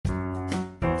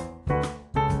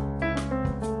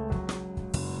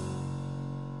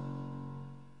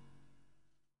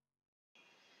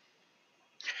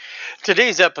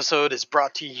Today's episode is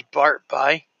brought to you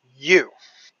by you.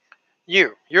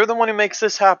 You're the one who makes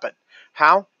this happen.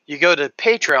 How? You go to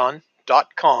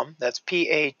patreon.com, that's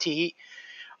patreon.com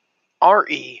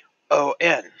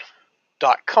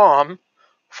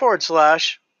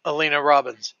 /Alina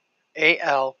Robbins.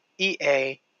 ALEANA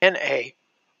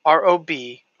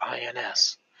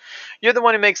ROBINS. You're the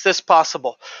one who makes this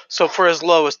possible. So for as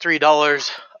low as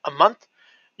 $3 a month,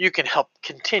 you can help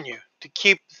continue to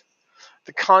keep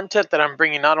the content that I'm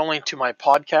bringing not only to my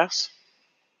podcast,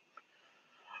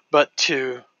 but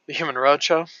to the Human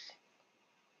Roadshow,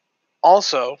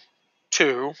 also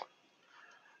to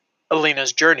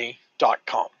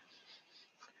alenasjourney.com.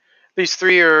 These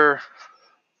three are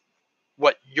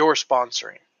what you're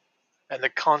sponsoring and the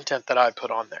content that I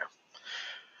put on there.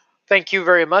 Thank you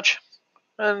very much,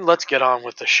 and let's get on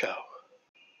with the show.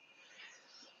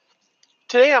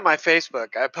 Today on my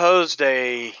Facebook, I posed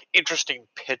a interesting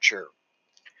picture.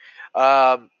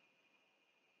 One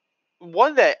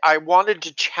that I wanted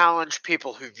to challenge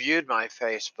people who viewed my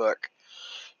Facebook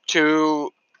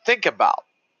to think about.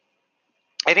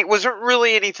 And it wasn't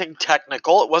really anything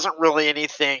technical. It wasn't really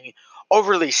anything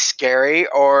overly scary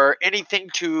or anything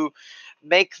to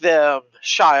make them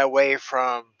shy away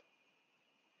from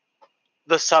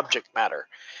the subject matter.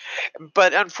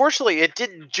 But unfortunately, it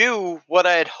didn't do what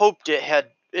I had hoped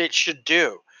it should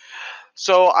do.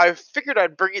 So I figured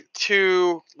I'd bring it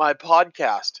to my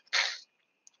podcast.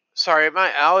 Sorry, my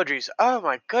allergies. Oh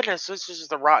my goodness, this is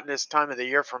the rottenest time of the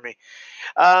year for me.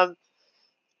 I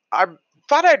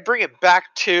thought I'd bring it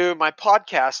back to my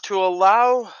podcast to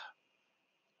allow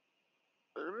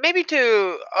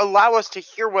us to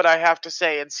hear what I have to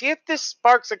say and see if this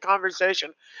sparks a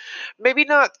conversation. Maybe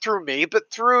not through me,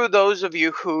 but through those of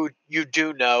you who you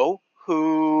do know,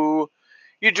 who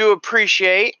you do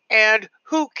appreciate, and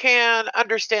who can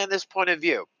understand this point of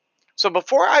view. So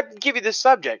before I give you this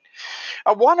subject,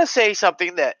 I want to say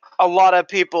something that a lot of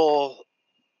people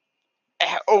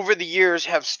over the years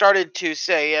have started to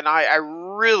say, and I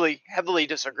really heavily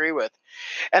disagree with,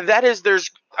 and that is there's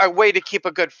a way to keep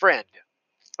a good friend.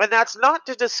 And that's not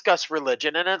to discuss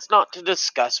religion, and it's not to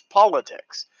discuss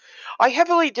politics. I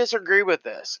heavily disagree with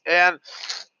this, and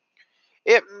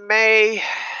it may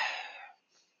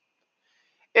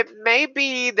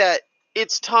be that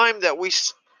it's time that we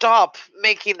stop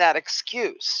making that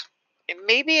excuse. And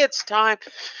maybe it's time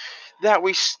that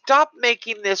we stop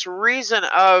making this reason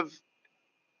of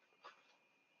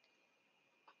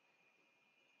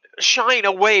shying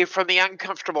away from the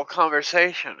uncomfortable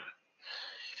conversation.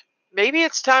 Maybe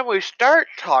it's time we start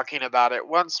talking about it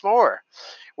once more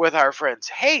with our friends.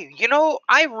 Hey,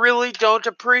 I really don't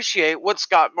appreciate what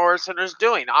Scott Morrison is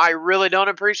doing. I really don't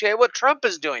appreciate what Trump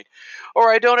is doing. Or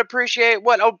I don't appreciate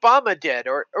what Obama did.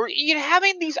 Or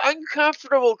having these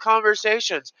uncomfortable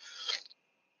conversations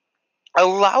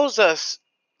allows us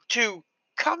to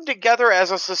come together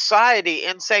as a society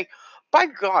and say, by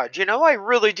God, I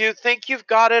really do think you've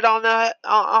got it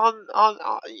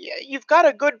you've got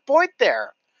a good point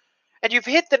there. And you've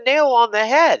hit the nail on the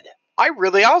head. I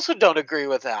really also don't agree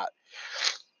with that.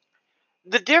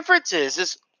 The difference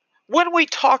is when we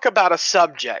talk about a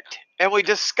subject and we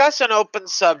discuss an open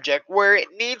subject where it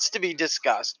needs to be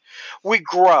discussed, we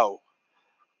grow.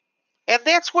 And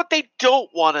that's what they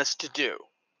don't want us to do.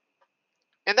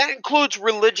 And that includes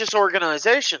religious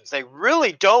organizations. They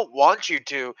really don't want you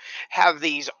to have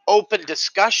these open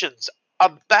discussions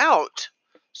about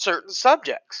certain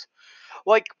subjects.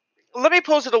 Like, let me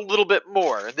pose it a little bit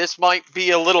more. This might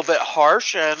be a little bit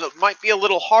harsh, and it might be a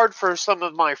little hard for some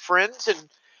of my friends and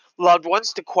loved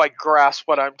ones to quite grasp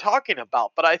what I'm talking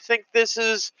about. But I think this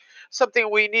is something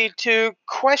we need to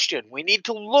question, we need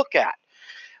to look at.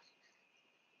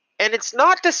 And it's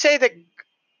not to say that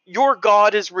your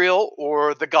God is real,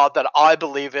 or the God that I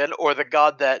believe in, or the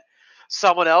God that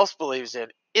someone else believes in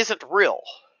isn't real.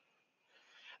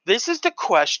 This is to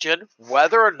question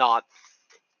whether or not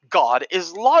God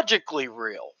is logically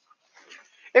real.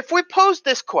 If we pose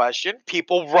this question,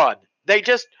 people run. They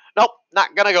just, nope,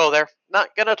 not going to go there.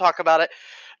 Not going to talk about it.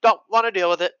 Don't want to deal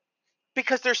with it.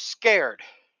 Because they're scared.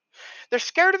 They're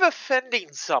scared of offending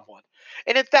someone.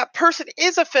 And if that person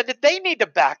is offended, they need to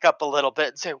back up a little bit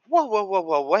and say,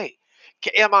 whoa, wait.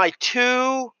 Am I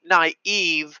too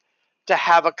naive to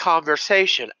have a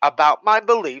conversation about my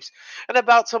beliefs and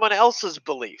about someone else's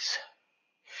beliefs?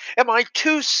 Am I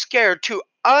too scared, too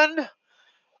unsure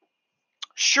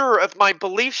of my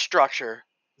belief structure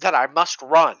that I must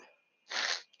run?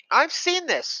 I've seen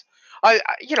this. I'm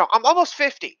almost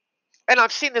 50, and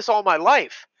I've seen this all my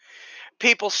life.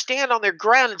 People stand on their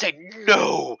ground and say,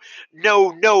 no, no,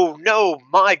 no, no,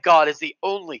 my God is the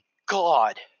only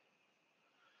God.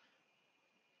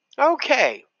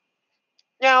 Okay.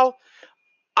 Now,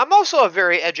 I'm also a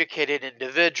very educated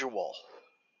individual.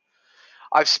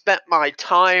 I've spent my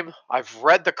time, I've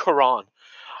read the Quran,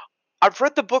 I've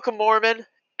read the Book of Mormon,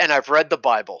 and I've read the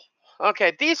Bible.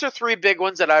 Okay, these are three big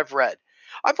ones that I've read.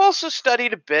 I've also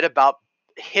studied a bit about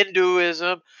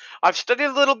Hinduism. I've studied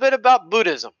a little bit about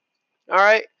Buddhism. All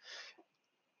right.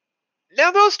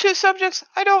 Now, those two subjects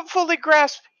I don't fully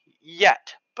grasp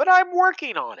yet, but I'm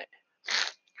working on it.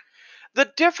 The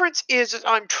difference is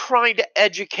I'm trying to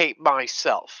educate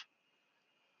myself.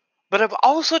 But I've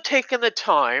also taken the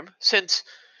time, since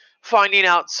finding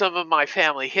out some of my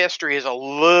family history is a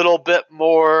little bit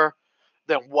more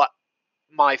than what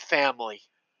my family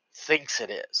thinks it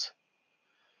is.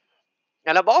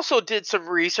 And I've also did some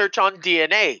research on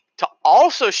DNA to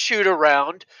also shoot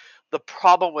around the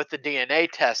problem with the DNA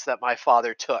test that my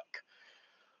father took.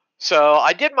 So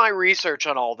I did my research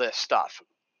on all this stuff,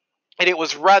 and it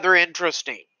was rather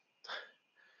interesting.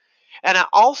 And I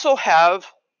also have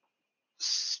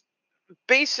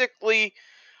basically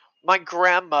my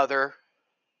grandmother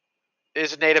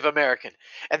is Native American,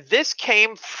 and this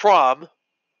came from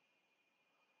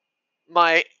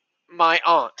my my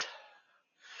aunt,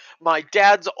 my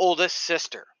dad's oldest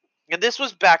sister, and this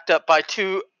was backed up by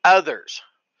two others.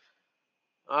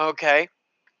 Okay,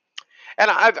 and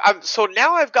so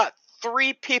now I've got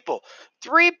three people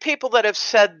that have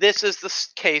said this is the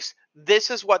case. This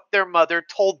is what their mother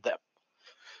told them.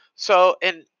 So,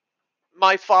 and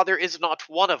my father is not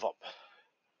one of them.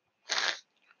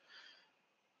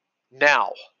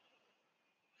 Now,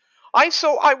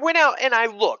 I went out and I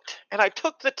looked and I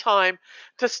took the time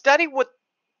to study what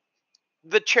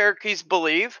the Cherokees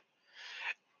believe,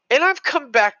 and I've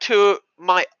come back to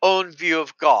my own view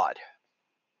of God.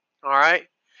 All right.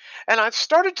 And I've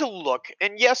started to look,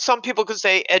 and yes, some people could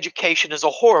say education is a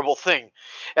horrible thing.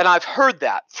 And I've heard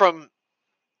that from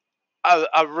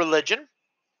a religion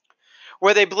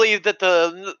where they believe that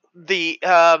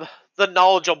the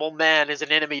knowledgeable man is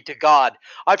an enemy to God.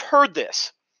 I've heard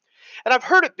this, and I've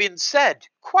heard it being said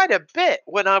quite a bit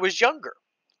when I was younger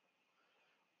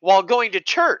while going to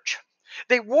church.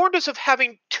 They warned us of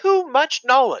having too much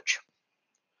knowledge.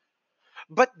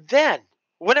 But then,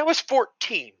 when I was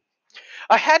 14,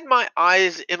 I had my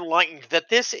eyes enlightened that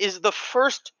this is the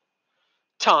first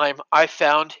time I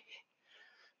found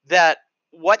that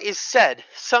what is said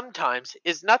sometimes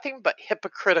is nothing but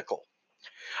hypocritical.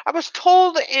 I was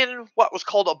told in what was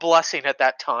called a blessing at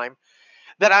that time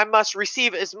that I must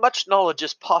receive as much knowledge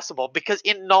as possible because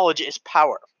in knowledge is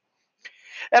power.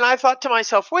 And I thought to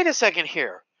myself, wait a second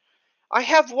here. I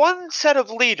have one set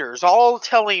of leaders all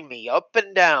telling me up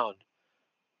and down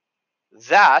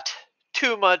that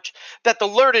too much that the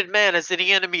learned man is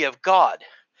the enemy of God.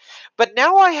 But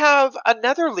now I have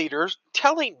another leader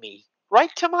telling me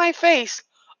right to my face,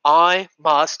 I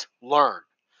must learn.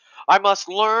 I must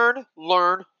learn,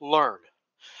 learn, learn.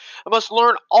 I must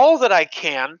learn all that I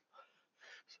can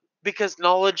because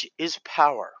knowledge is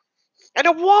power. And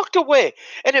it walked away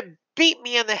and it beat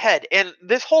me in the head. And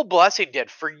this whole blessing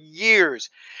did for years.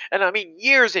 And I mean,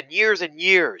 years and years and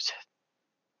years.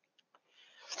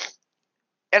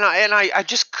 And I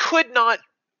just could not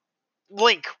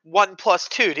link 1 plus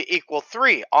 2 to equal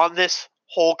 3 on this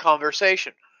whole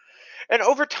conversation. And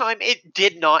over time, it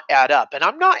did not add up. And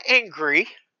I'm not angry.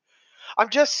 I'm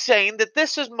just saying that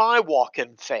this is my walk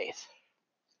in faith.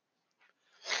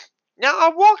 Now, I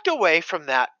walked away from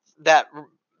that that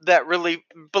really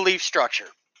belief structure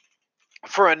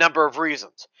for a number of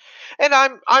reasons, and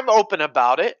I'm open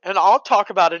about it, and I'll talk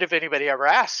about it if anybody ever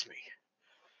asks me.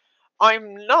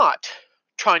 I'm not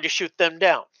trying to shoot them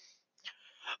down.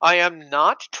 I am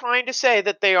not trying to say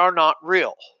that they are not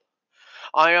real.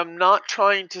 I am not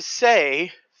trying to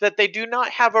say that they do not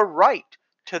have a right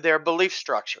to their belief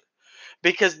structure,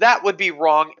 because that would be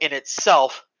wrong in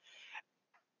itself,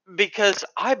 because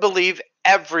I believe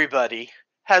everybody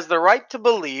has the right to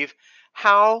believe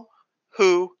how,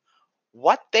 who,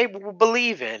 what they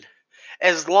believe in,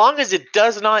 as long as it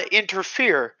does not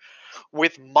interfere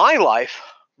with my life,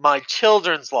 my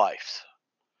children's lives.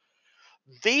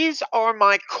 These are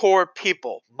my core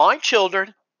people, my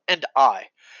children and I.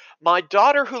 My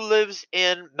daughter, who lives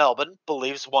in Melbourne,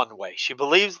 believes one way. She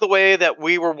believes the way that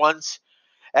we were once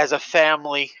as a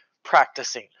family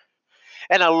practicing.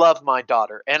 And I love my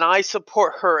daughter, and I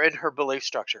support her in her belief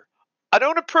structure. I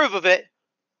don't approve of it.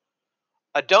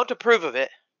 I don't approve of it,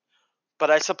 but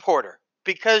I support her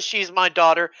because she's my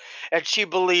daughter and she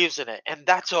believes in it, and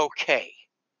that's okay.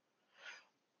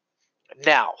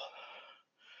 Now,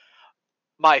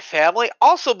 my family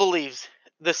also believes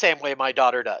the same way my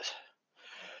daughter does,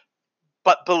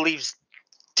 but believes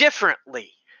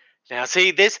differently. Now,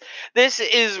 see, this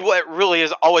is what really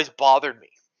has always bothered me.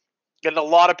 And a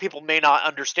lot of people may not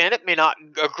understand it, may not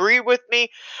agree with me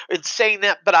in saying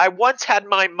that, but I once had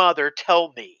my mother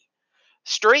tell me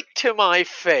straight to my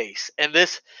face, and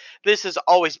this has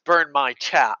always burned my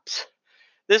chaps.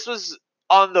 This was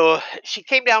on the she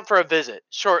came down for a visit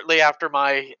shortly after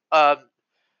my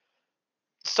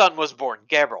son was born,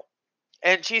 Gabriel.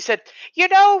 And she said, "You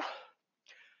know,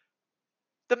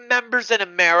 the members in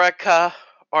America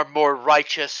are more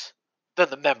righteous than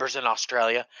the members in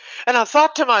Australia." And I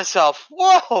thought to myself,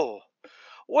 whoa,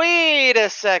 wait a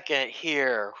second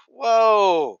here.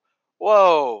 Whoa,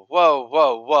 whoa, whoa,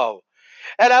 whoa, whoa.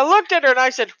 And I looked at her and I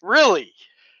said, really?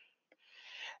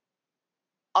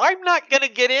 I'm not going to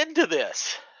get into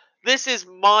this. This is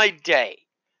my day.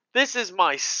 This is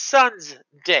my son's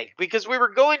day because we were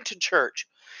going to church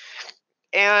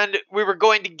and we were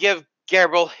going to give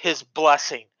Gabriel his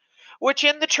blessing, which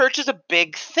in the church is a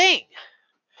big thing.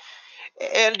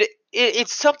 And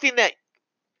it's something that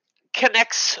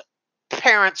connects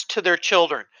parents to their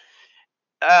children.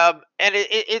 And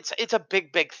it's a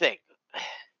big thing.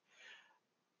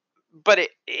 But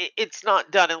it's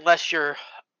not done unless you're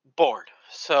born.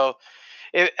 So,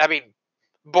 I mean,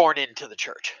 born into the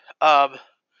church.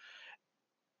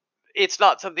 It's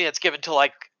not something that's given to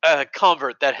like a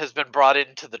convert that has been brought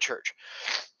into the church.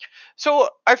 So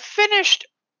I finished,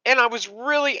 and I was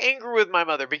really angry with my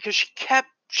mother because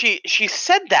she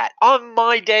said that on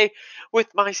my day with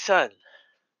my son.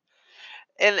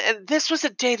 And this was a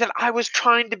day that I was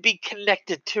trying to be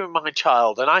connected to my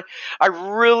child, and I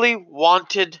really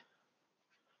wanted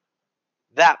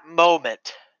that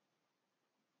moment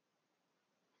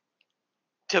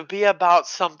to be about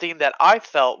something that I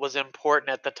felt was important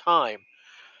at the time.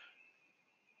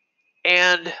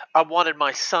 And I wanted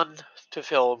my son to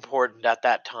feel important at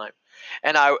that time.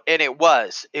 And it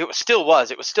was still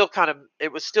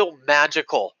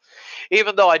magical.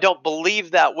 Even though I don't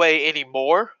believe that way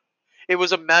anymore, it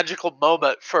was a magical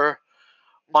moment for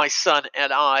my son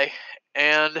and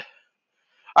and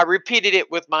I repeated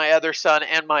it with my other son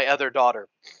and my other daughter.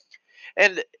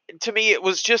 And to me it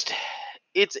was just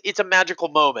it's a magical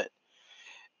moment.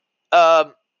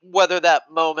 Whether that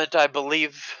moment I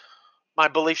believe my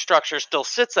belief structure still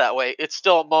sits that way, it's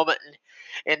still a moment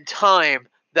in time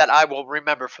that I will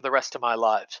remember for the rest of my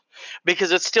lives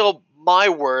because it's still my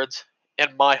words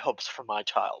and my hopes for my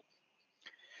child.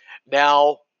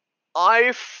 Now,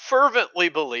 I fervently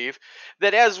believe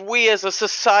that as we as a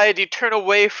society turn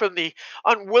away from the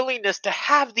unwillingness to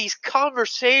have these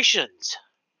conversations,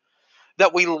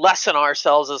 that we lessen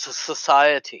ourselves as a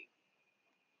society.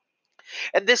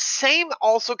 And this same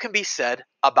also can be said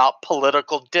about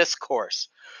political discourse.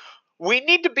 We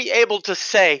need to be able to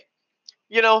say,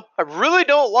 you know, I really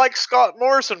don't like Scott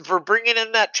Morrison for bringing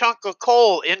in that chunk of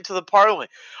coal into the parliament.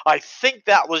 I think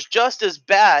that was just as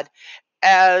bad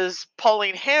as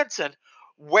Pauline Hanson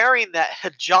wearing that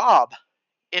hijab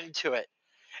into it.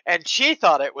 And she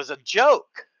thought it was a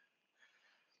joke.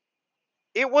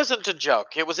 It wasn't a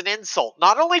joke. It was an insult,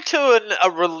 not only to a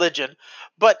religion,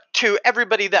 but to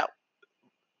everybody that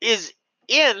is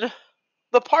in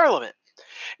the parliament.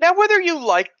 Now, whether you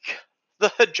like the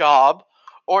hijab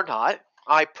or not,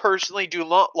 I personally do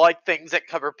not like things that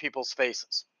cover people's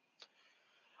faces.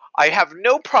 I have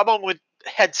no problem with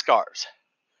headscarves.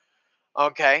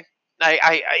 Okay,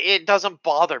 it doesn't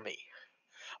bother me.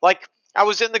 Like I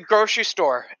was in the grocery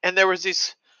store and there was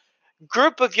this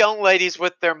group of young ladies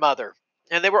with their mother,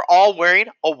 and they were all wearing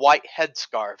a white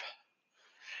headscarf,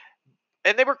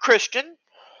 and they were Christian,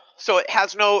 so it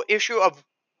has no issue of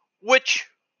which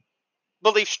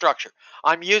belief structure.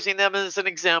 I'm using them as an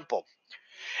example.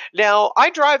 Now,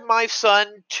 I drive my son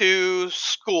to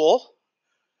school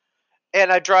and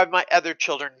I drive my other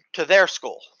children to their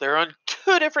school. They're on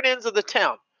two different ends of the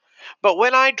town. But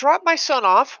when I drop my son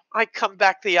off, I come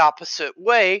back the opposite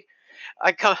way.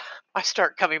 I come, I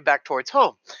start coming back towards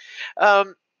home.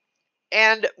 Um,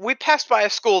 and we passed by a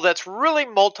school that's really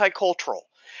multicultural.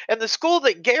 And the school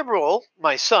that Gabriel,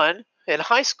 my son, in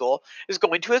high school, is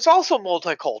going to is also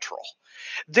multicultural.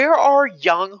 There are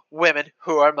young women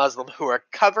who are Muslim who are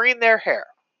covering their hair.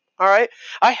 All right?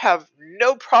 I have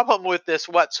no problem with this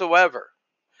whatsoever.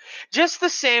 Just the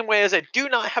same way as I do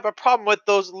not have a problem with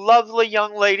those lovely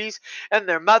young ladies and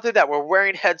their mother that were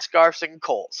wearing headscarves in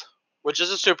Kohl's, which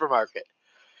is a supermarket.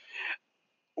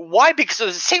 Why? Because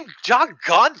it's the same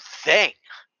doggone thing.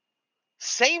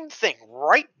 Same thing,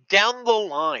 right down the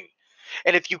line.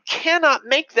 And if you cannot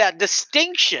make that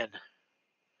distinction,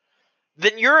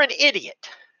 then you're an idiot.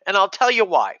 And I'll tell you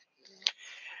why.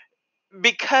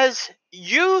 Because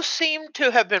you seem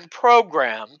to have been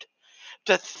programmed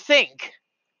to think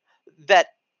that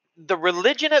the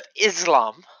religion of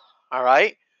Islam, all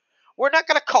right, we're not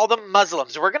going to call them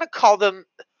Muslims. We're going to call them,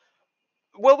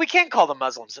 well, we can call them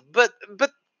Muslims, but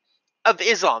of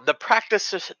Islam, the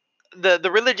practice,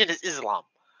 the religion is Islam,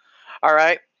 all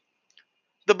right.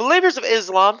 The believers of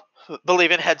Islam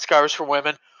believe in headscarves for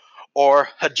women or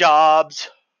hijabs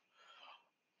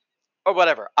or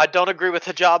whatever. I don't agree with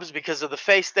hijabs because of the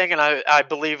face thing, and I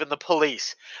believe in the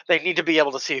police. They need to be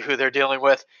able to see who they're dealing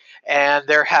with, and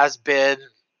there has been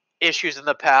issues in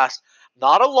the past.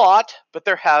 Not a lot, but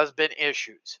there has been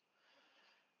issues.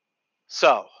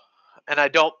 So, and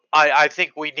I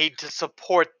think we need to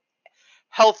support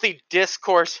healthy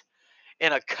discourse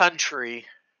in a country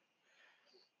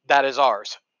that is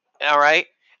ours. All right?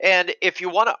 And if you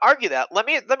want to argue that, let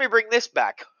me bring this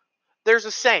back. There's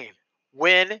a saying,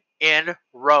 when in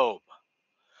Rome.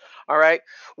 All right?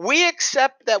 We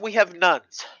accept that we have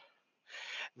nuns.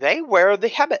 They wear the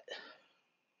habit.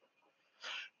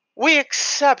 We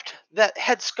accept that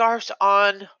headscarves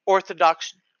on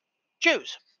Orthodox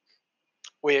Jews.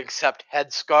 We accept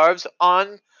headscarves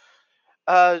on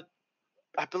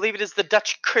I believe it is the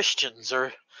Dutch Christians,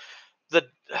 or the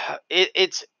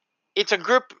it's a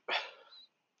group.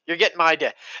 You're getting my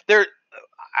idea. There,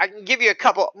 I can give you a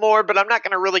couple more, but I'm not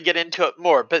going to really get into it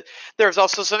more. But there's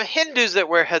also some Hindus that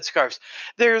wear headscarves.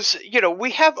 There's,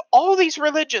 we have all these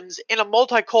religions in a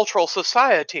multicultural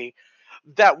society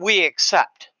that we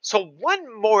accept. So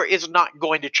one more is not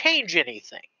going to change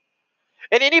anything.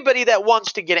 And anybody that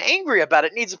wants to get angry about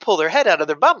it needs to pull their head out of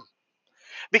their bum,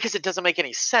 because it doesn't make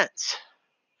any sense.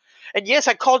 And yes,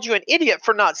 I called you an idiot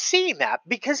for not seeing that,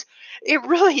 because it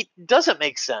really doesn't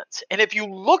make sense. And if you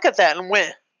look at that and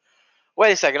wait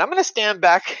a second, I'm going to stand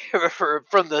back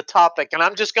from the topic, and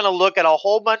I'm just going to look at a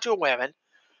whole bunch of women,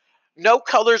 no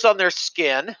colors on their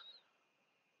skin,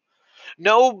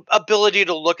 no ability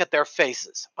to look at their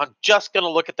faces. I'm just going to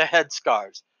look at the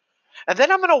headscarves. And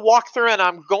then I'm going to walk through and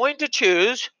I'm going to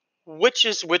choose which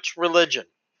is which religion.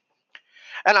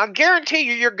 And I'll guarantee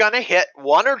you're going to hit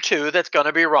one or two that's going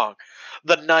to be wrong.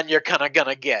 The nun you're kind of going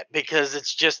to get, because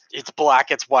it's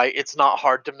black, it's white, it's not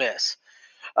hard to miss.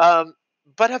 But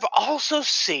I've also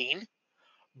seen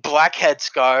black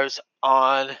headscarves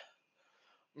on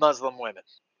Muslim women.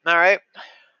 All right?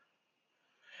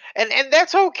 And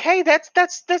that's okay. That's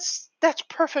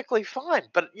perfectly fine.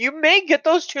 But you may get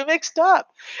those two mixed up.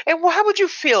 And how would you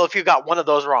feel if you got one of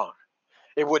those wrong?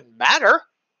 It wouldn't matter,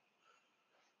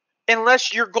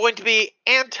 unless you're going to be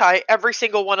anti every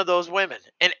single one of those women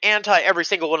and anti every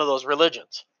single one of those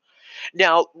religions.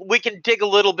 Now, we can dig a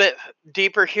little bit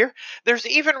deeper here. There's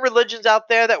even religions out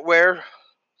there that wear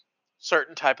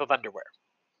certain type of underwear.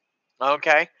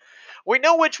 Okay? We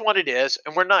know which one it is,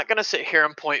 and we're not going to sit here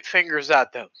and point fingers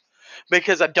at them,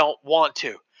 because I don't want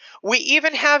to. We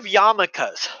even have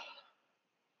yarmulkes,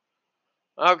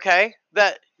 okay,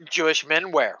 that Jewish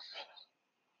men wear.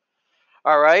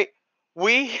 All right?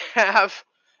 We have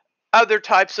other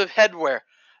types of headwear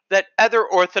that other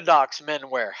Orthodox men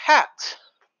wear. Hats.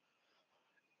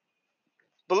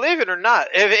 Believe it or not,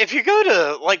 if you go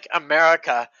to, like,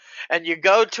 America and you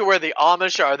go to where the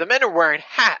Amish are, the men are wearing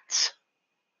hats.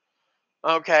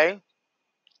 Okay?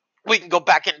 We can go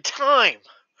back in time.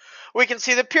 We can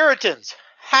see the Puritans.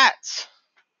 Hats.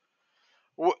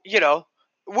 We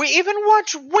even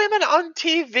watch women on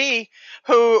TV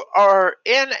who are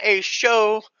in a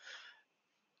show,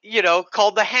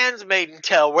 called The Handmaid's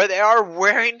Tale, where they are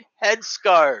wearing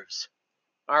headscarves.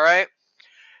 All right?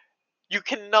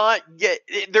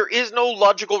 There is no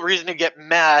logical reason to get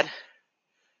mad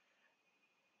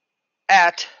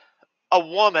at a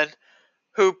woman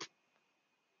who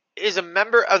is a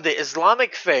member of the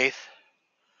Islamic faith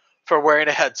for wearing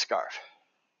a headscarf.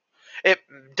 It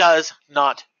does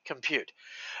not compute.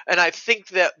 And I think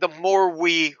that the more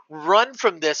we run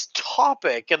from this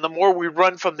topic, and the more we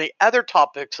run from the other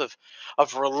topics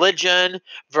of religion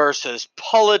versus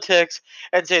politics,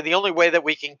 and say the only way that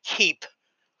we can keep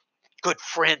good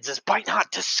friends is by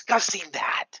not discussing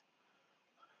that.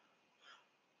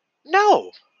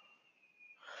 No.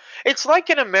 It's like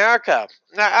in America.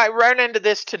 I ran into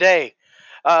this today.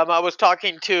 I was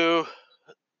talking to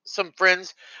some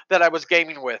friends that I was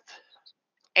gaming with,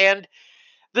 and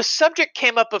the subject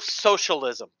came up of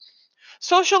socialism.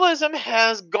 Socialism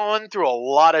has gone through a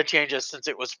lot of changes since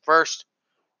it was first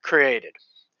created.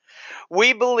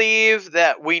 We believe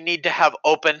that we need to have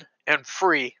open and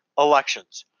free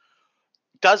elections.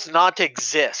 Does not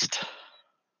exist.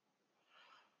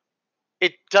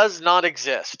 It does not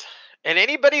exist. And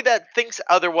anybody that thinks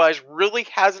otherwise really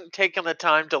hasn't taken the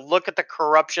time to look at the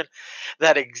corruption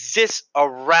that exists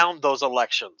around those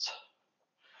elections.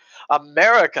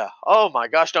 America, oh my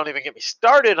gosh, don't even get me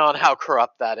started on how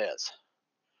corrupt that is.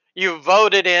 You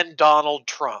voted in Donald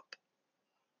Trump.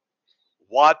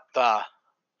 What the?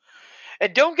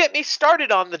 And don't get me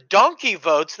started on the donkey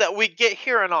votes that we get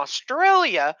here in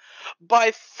Australia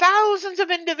by thousands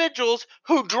of individuals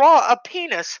who draw a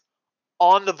penis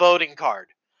on the voting card.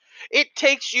 It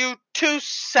takes you 2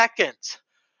 seconds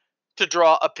to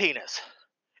draw a penis.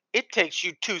 It takes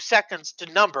you 2 seconds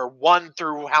to number 1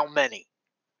 through how many.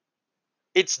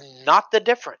 It's not the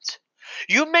difference.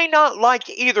 You may not like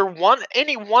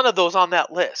any one of those on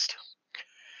that list.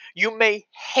 You may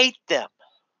hate them.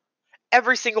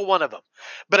 Every single one of them.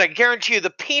 But I guarantee you the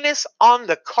penis on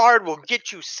the card will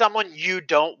get you someone you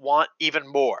don't want even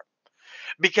more.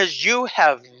 Because you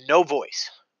have no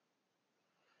voice.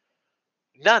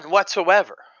 None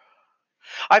whatsoever.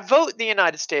 I vote in the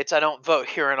United States. I don't vote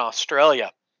here in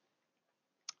Australia.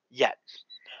 Yet.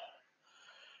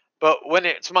 But when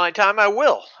it's my time, I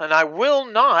will. And I will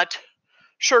not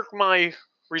shirk my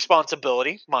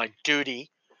responsibility, my duty,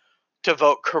 to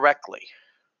vote correctly.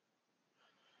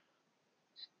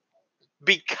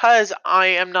 Because I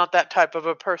am not that type of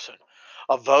a person.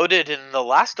 I voted in the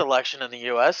last election in the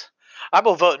U.S. I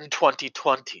will vote in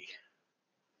 2020.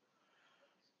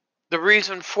 The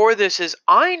reason for this is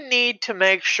I need to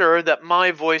make sure that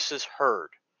my voice is heard.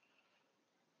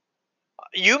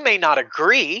 You may not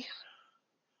agree,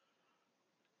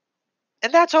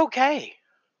 and that's okay.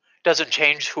 Doesn't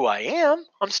change who I am.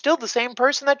 I'm still the same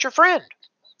person that's your friend.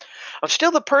 I'm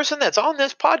still the person that's on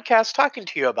this podcast talking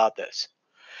to you about this.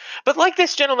 But like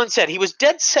this gentleman said, he was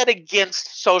dead set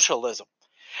against socialism.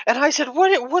 And I said,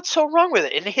 what's so wrong with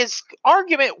it? And his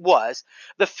argument was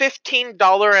the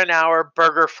 $15 an hour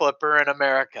burger flipper in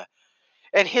America.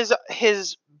 And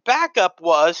his backup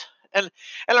was, and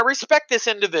I respect this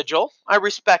individual. I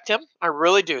respect him. I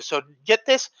really do. So get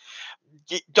this.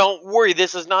 Don't worry.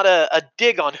 This is not a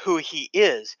dig on who he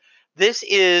is. This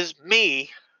is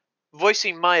me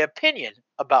voicing my opinion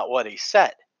about what he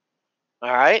said.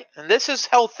 All right? And this is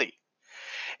healthy.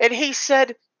 And he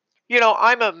said,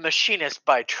 I'm a machinist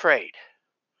by trade.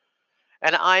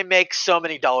 And I make so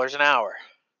many dollars an hour.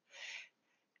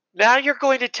 Now you're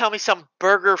going to tell me some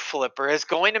burger flipper is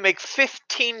going to make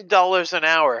 $15 an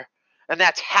hour, and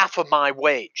that's half of my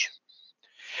wage.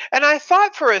 And I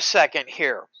thought for a second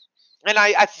here, and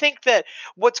I think that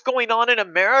what's going on in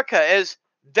America is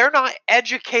they're not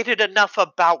educated enough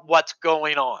about what's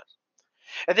going on.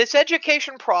 And this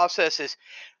education process is,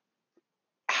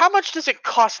 how much does it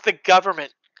cost the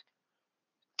government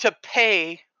to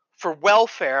pay for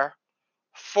welfare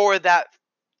for that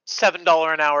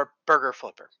 $7 an hour burger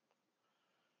flipper?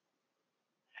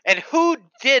 And who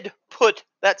did put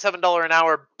that $7 an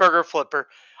hour burger flipper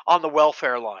on the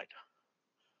welfare line?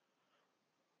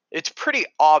 It's pretty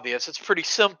obvious. It's pretty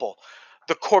simple.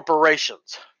 The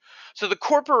corporations. So the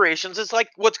corporations is like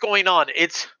what's going on.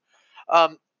 It's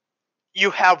you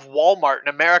have Walmart in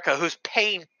America who's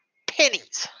paying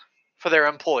pennies for their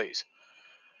employees.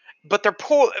 But they're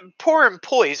poor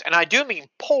employees, and I do mean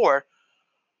poor,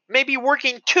 maybe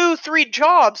working 2-3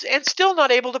 jobs and still not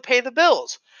able to pay the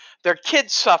bills. Their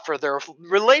kids suffer, their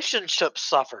relationships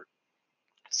suffer.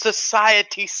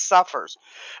 Society suffers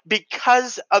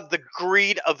because of the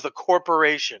greed of the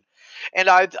corporation. And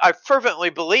I fervently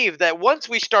believe that once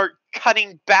we start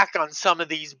cutting back on some of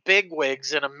these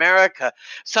bigwigs in America,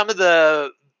 I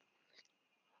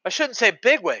shouldn't say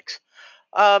bigwigs,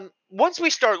 once we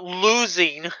start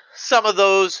losing some of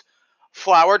those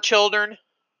flower children,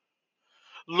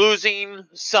 losing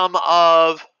some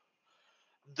of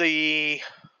the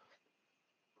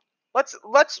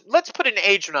let's put an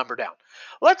age number down.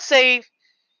 Let's say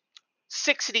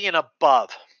 60 and above.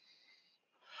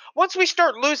 Once we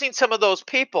start losing some of those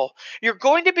people, you're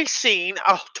going to be seeing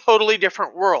a totally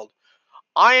different world.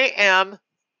 I am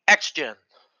X-Gen.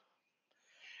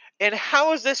 And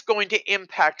how is this going to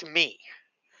impact me?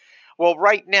 Well,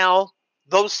 right now,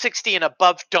 those 60 and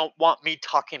above don't want me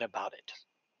talking about it.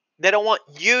 They don't want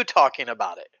you talking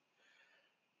about it.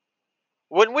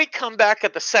 When we come back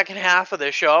at the second half of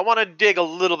this show, I want to dig a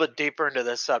little bit deeper into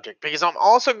this subject because I'm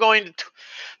also going to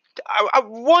I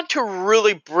want to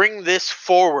really bring this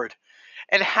forward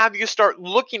and have you start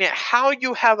looking at how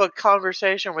you have a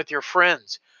conversation with your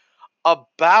friends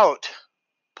about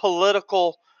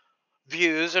political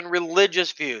views and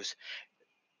religious views.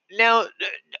 Now,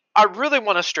 I really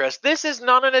want to stress this is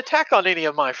not an attack on any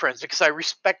of my friends because I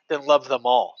respect and love them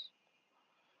all.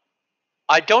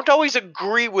 I don't always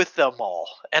agree with them all,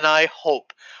 and I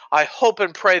hope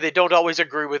and pray they don't always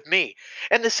agree with me.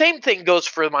 And the same thing goes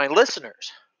for my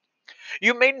listeners.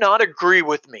 You may not agree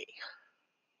with me,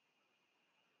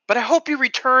 but I hope you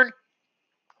return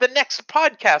the next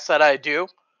podcast that I do,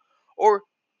 or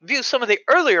view some of the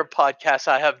earlier podcasts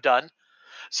I have done,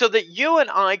 so that you and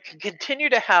I can continue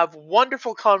to have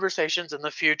wonderful conversations in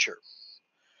the future.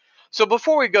 So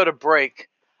before we go to break,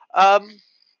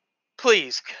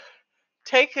 please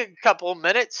take a couple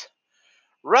minutes,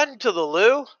 run to the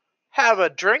loo, have a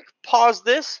drink, pause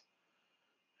this,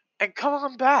 and come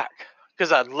on back,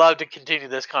 because I'd love to continue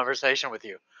this conversation with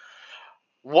you.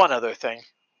 One other thing.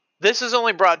 This is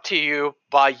only brought to you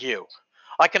by you.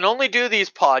 I can only do these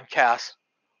podcasts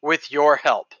with your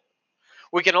help.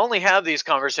 We can only have these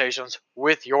conversations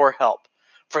with your help.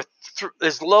 For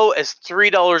as low as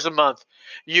 $3 a month,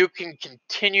 you can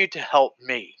continue to help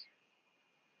me.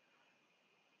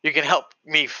 You can help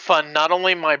me fund not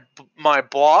only my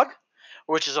blog,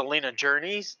 which is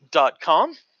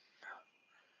alinajourneys.com.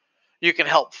 You can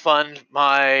help fund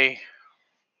my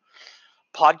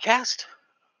podcast.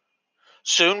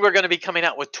 Soon we're going to be coming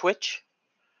out with Twitch,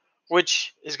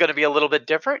 which is going to be a little bit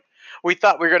different. We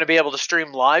thought we were going to be able to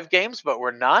stream live games, but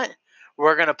we're not.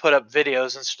 We're going to put up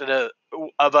videos instead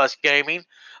of us gaming,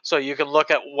 so you can look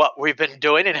at what we've been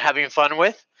doing and having fun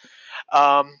with.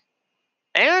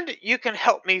 And you can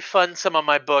help me fund some of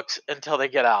my books until they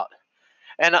get out.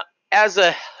 And as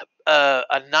a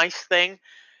nice thing,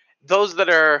 those that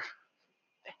are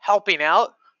helping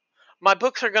out, my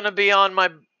books are going to be on my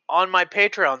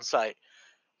Patreon site,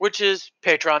 which is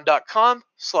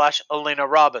patreon.com/Alina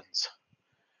Robbins.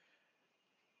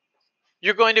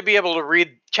 You're going to be able to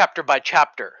read chapter by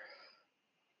chapter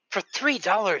for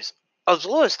 $3, as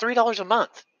low as $3 a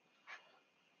month.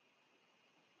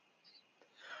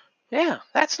 Yeah,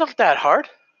 that's not that hard.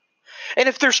 And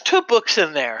if there's 2 books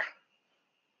in there,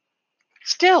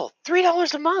 still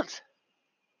 $3 a month.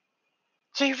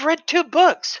 So you've read 2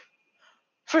 books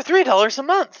for $3 a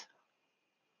month.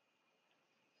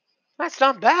 That's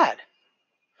not bad.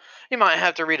 You might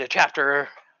have to read a chapter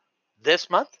this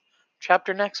month,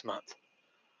 chapter next month.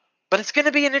 But it's going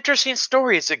to be an interesting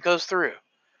story as it goes through.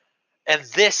 And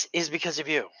this is because of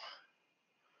you.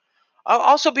 I'll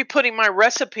also be putting my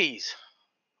recipes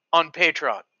on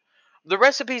Patreon. The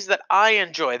recipes that I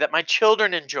enjoy, that my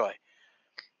children enjoy.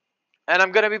 And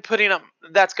I'm going to be putting up,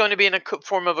 that's going to be in a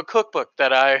form of a cookbook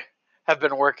that I have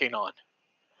been working on.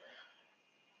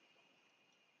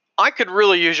 I could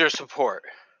really use your support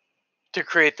to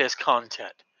create this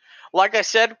content. Like I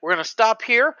said, we're going to stop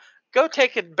here, go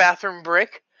take a bathroom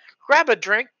break, grab a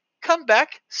drink, come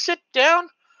back, sit down,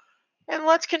 and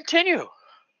let's continue.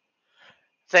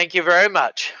 Thank you very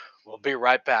much. We'll be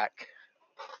right back.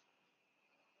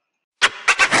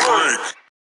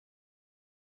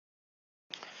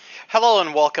 Hello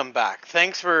and welcome back.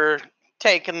 Thanks for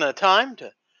taking the time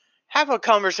to have a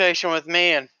conversation with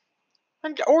me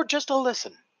or just to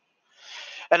listen.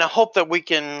 And I hope that we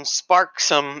can spark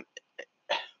some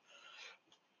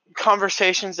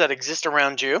conversations that exist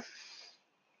around you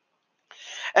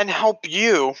and help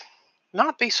you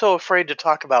not be so afraid to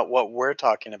talk about what we're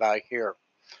talking about here.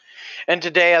 And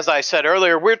today, as I said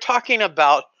earlier, we're talking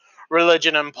about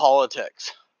religion and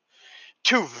politics.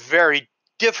 2 very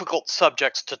difficult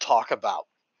subjects to talk about.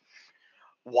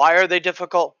 Why are they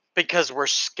difficult? Because we're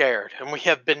scared, and we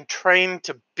have been trained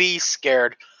to be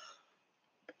scared,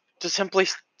 to simply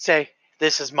say,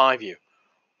 this is my view,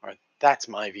 or that's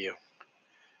my view.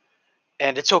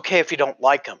 And it's okay if you don't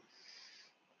like them.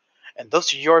 And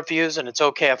those are your views, and it's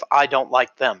okay if I don't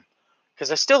like them,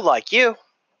 because I still like you.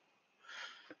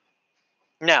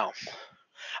 Now,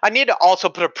 I need to also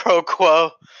put a pro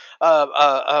quo,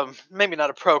 maybe not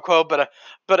a pro quo, but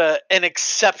an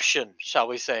exception, shall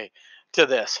we say, to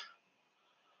this.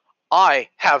 I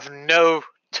have no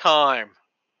time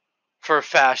for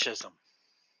fascism.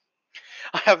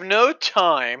 I have no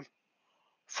time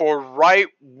for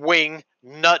right-wing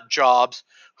nut jobs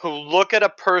who look at a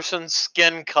person's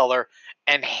skin color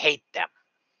and hate them.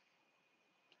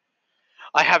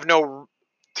 I have no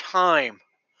time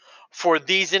for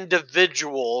these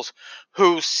individuals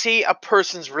who see a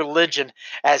person's religion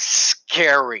as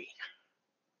scary.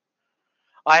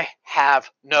 I have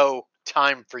no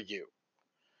time for you.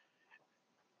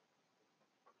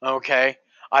 Okay?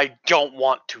 I don't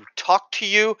want to talk to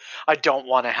you. I don't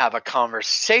want to have a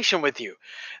conversation with you.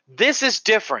 This is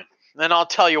different, and I'll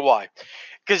tell you why.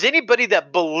 Because anybody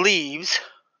that believes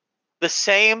the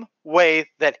same way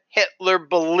that Hitler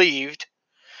believed,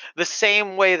 the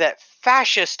same way that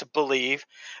fascists believe,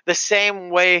 the same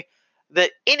way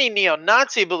that any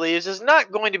neo-Nazi believes is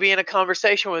not going to be in a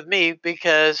conversation with me,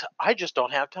 because I just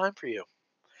don't have time for you.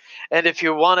 And if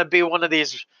you want to be one of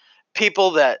these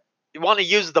people that you want to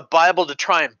use the Bible to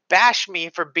try and bash me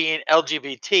for being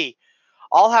LGBT,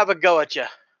 I'll have a go at you.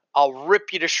 I'll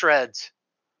rip you to shreds.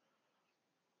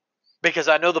 because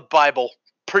I know the Bible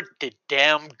pretty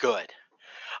damn good.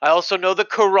 I also know the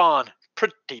Quran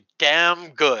pretty damn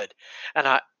good. And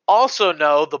I also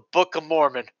know the Book of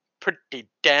Mormon pretty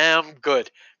damn good.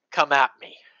 Come at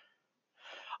me.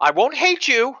 I won't hate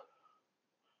you,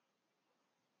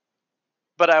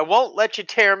 but I won't let you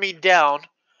tear me down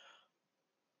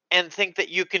and think that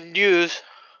you can use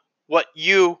what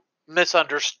you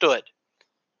misunderstood.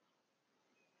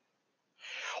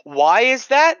 Why is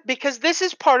that? Because this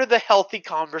is part of the healthy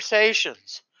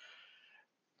conversations.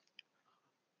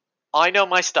 I know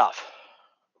my stuff.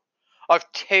 I've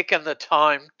taken the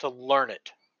time to learn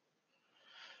it.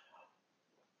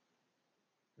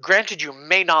 Granted, you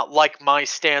may not like my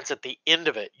stance at the end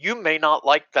of it. You may not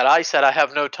like that I said I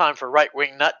have no time for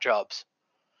right-wing nut jobs,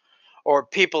 or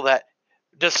people that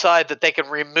decide that they can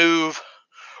remove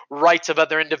rights of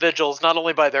other individuals not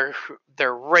only by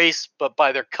their race, but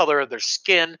by their color of their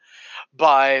skin,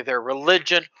 by their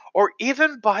religion, or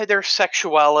even by their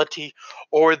sexuality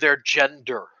or their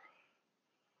gender.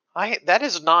 That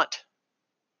is not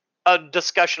a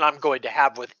discussion I'm going to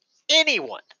have with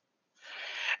anyone.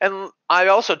 And I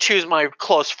also choose my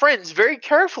close friends very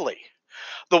carefully.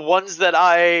 The ones that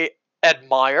I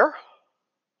admire,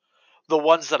 the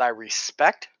ones that I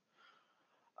respect,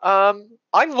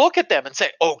 I look at them and say,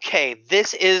 okay,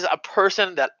 this is a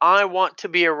person that I want to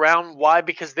be around. Why?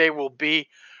 Because they will be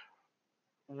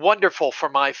wonderful for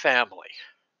my family.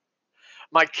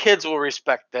 My kids will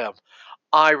respect them.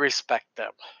 I respect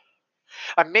them.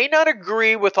 I may not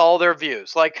agree with all their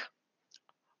views. Like,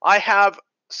 I have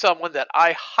someone that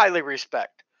I highly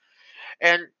respect,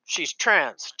 and she's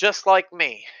trans, just like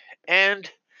me. And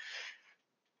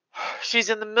she was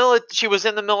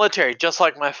in the military, just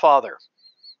like my father.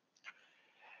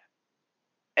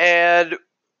 And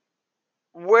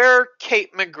where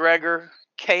Kate McGregor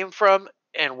came from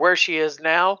and where she is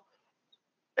now,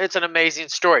 it's an amazing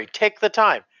story. Take the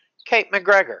time. Kate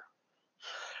McGregor,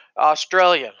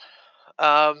 Australian,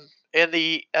 in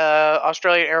the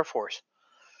Australian Air Force.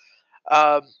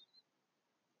 Um,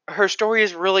 her story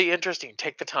is really interesting.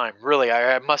 Take the time. Really,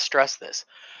 I must stress this.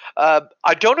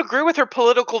 I don't agree with her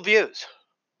political views.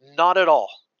 Not at all.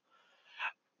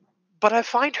 But I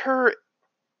find her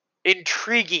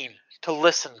intriguing to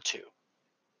listen to.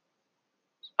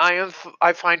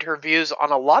 I find her views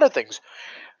on a lot of things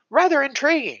rather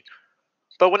intriguing.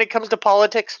 But when it comes to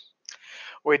politics,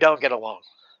 we don't get along.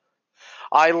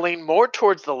 I lean more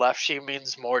towards the left, she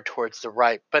leans more towards the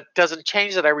right, but doesn't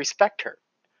change that I respect her.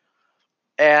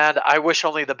 And I wish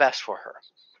only the best for her.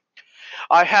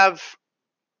 I have,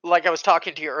 like I was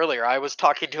talking to you earlier, I was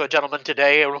talking to a gentleman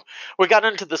today, and we got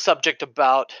into the subject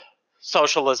about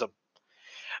socialism.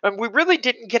 And we really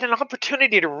didn't get an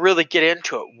opportunity to really get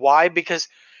into it. Why? Because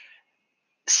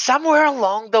somewhere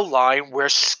along the line, we're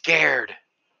scared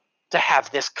to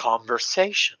have this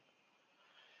conversation.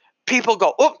 People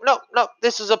go, oh, no, no,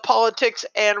 this is a politics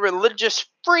and religious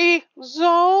free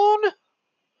zone.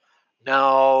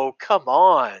 No, come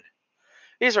on.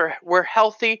 We're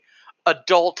healthy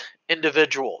adult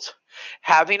individuals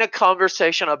having a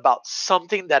conversation about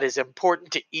something that is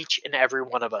important to each and every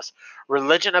one of us.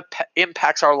 Religion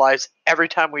impacts our lives every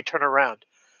time we turn around.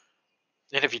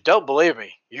 And if you don't believe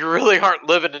me, you really aren't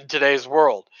living in today's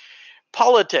world.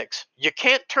 Politics. You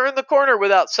can't turn the corner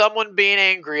without someone being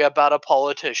angry about a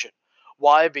politician.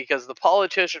 Why? Because the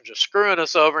politicians are screwing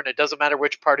us over, and it doesn't matter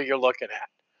which party you're looking at.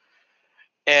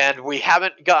 And we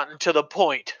haven't gotten to the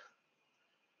point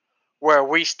where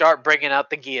we start bringing out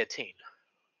the guillotine.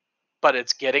 But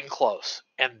it's getting close,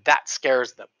 and that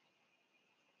scares them.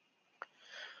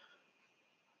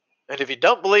 And if you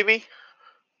don't believe me,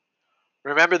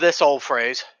 remember this old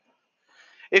phrase.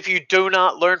 If you do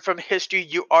not learn from history,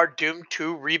 you are doomed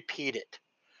to repeat it.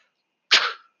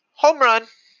 Home run.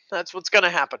 That's what's going to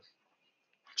happen.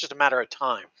 It's just a matter of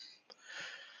time.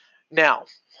 Now,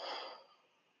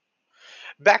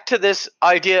 back to this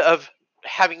idea of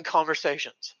having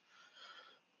conversations.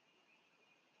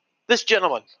 This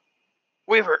gentleman,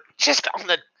 we were just on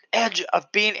the edge of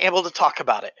being able to talk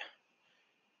about it,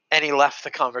 and he left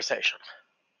the conversation.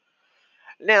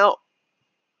 Now,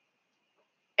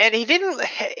 and he didn't,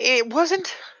 it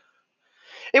wasn't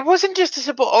just a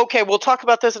simple, okay, we'll talk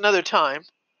about this another time.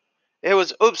 It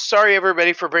was, oops, sorry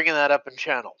everybody for bringing that up in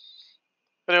channel.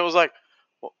 And it was like,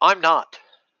 well, I'm not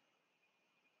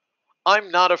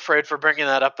afraid for bringing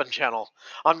that up in channel.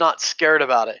 I'm not scared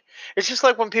about it. It's just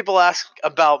like when people ask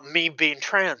about me being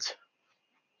trans.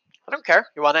 I don't care.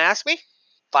 You want to ask me?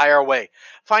 Fire away.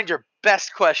 Find your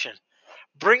best question.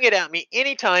 Bring it at me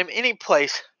anytime, any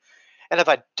place. And if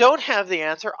I don't have the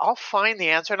answer, I'll find the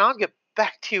answer and I'll get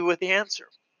back to you with the answer.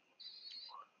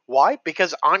 Why?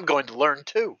 Because I'm going to learn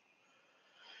too.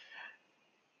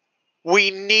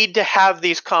 We need to have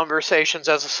these conversations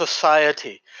as a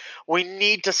society. We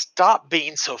need to stop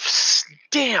being so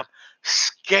damn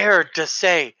scared to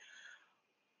say,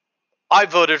 I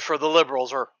voted for the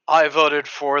Liberals, or I voted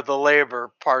for the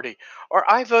Labor Party, or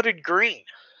I voted Green,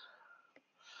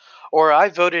 or I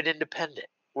voted Independent.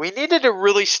 We needed to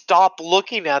really stop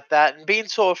looking at that and being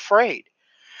so afraid.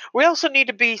 We also need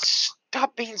to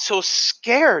stop being so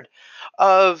scared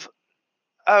of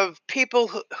people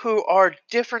who are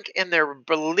different in their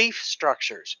belief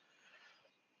structures.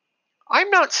 I'm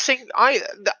not saying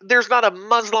there's not a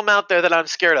Muslim out there that I'm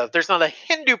scared of. There's not a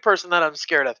Hindu person that I'm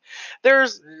scared of.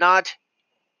 There's not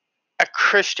a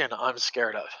Christian I'm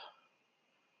scared of.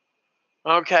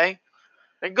 Okay?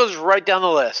 It goes right down the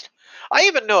list. I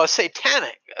even know a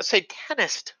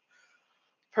satanist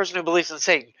person who believes in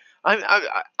Satan.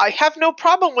 I have no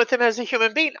problem with him as a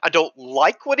human being. I don't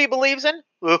like what he believes in.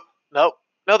 Ooh, no,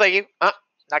 thank you. Not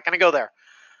going to go there.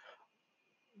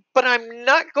 But I'm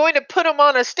not going to put him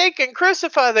on a stake and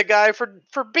crucify the guy for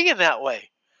being that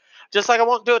way. Just like I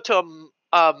won't do it to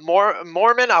a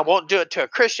Mormon, I won't do it to a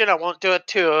Christian, I won't do it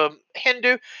to a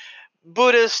Hindu,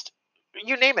 Buddhist,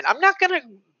 you name it. I'm not going to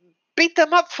beat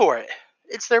them up for it.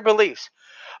 It's their beliefs.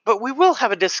 But we will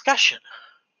have a discussion.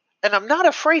 And I'm not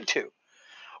afraid to.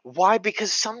 Why?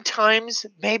 Because sometimes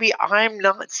maybe I'm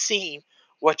not seeing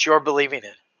what you're believing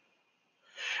in.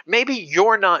 Maybe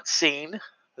you're not seeing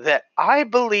that I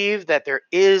believe that there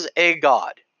is a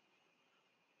God.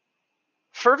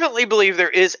 Fervently believe there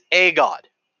is a God.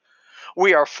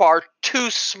 We are far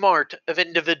too smart of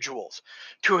individuals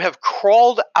to have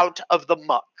crawled out of the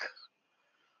muck,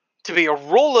 to be a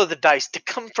roll of the dice, to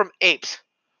come from apes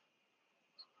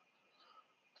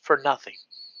for nothing.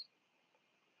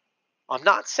 I'm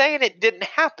not saying it didn't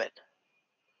happen,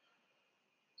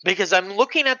 because I'm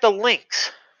looking at the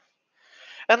links.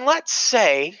 And let's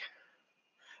say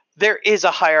there is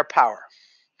a higher power.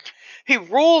 He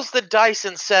rolls the dice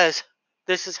and says,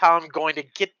 this is how I'm going to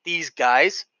get these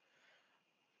guys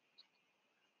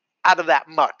out of that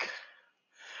muck.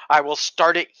 I will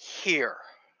start it here.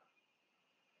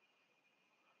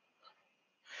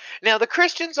 Now, the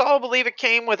Christians all believe it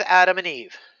came with Adam and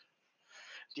Eve.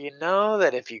 Do you know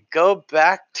that if you go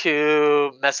back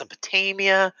to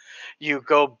Mesopotamia, you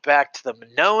go back to the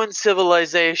Minoan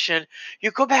civilization,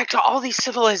 you go back to all these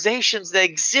civilizations that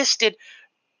existed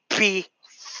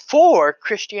before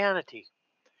Christianity?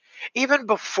 Even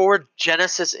before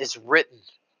Genesis is written,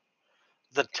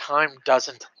 the time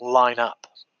doesn't line up.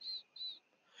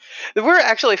 We're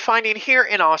actually finding here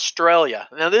in Australia.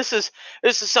 Now this is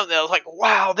something that I was like,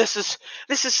 wow, this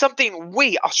is something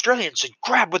we Australians should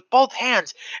grab with both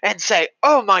hands and say,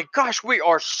 oh my gosh, we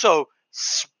are so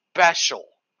special.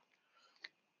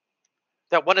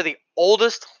 That one of the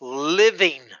oldest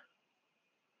living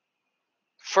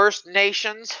First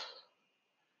Nations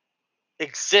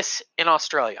exists in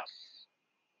Australia.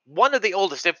 One of the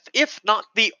oldest, if not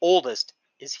the oldest,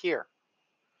 is here.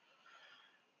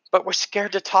 But we're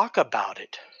scared to talk about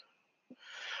it.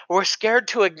 We're scared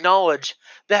to acknowledge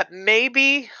that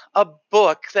maybe a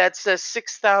book that says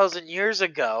 6,000 years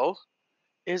ago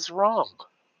is wrong.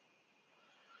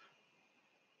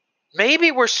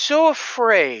 Maybe we're so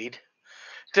afraid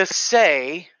to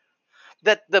say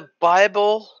that the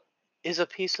Bible is a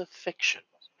piece of fiction.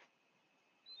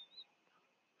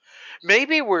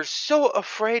 Maybe we're so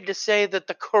afraid to say that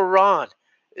the Quran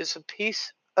is a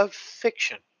piece of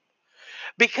fiction.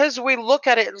 Because we look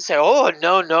at it and say, oh,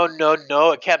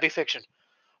 no, it can't be fiction.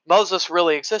 Moses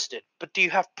really existed, but do you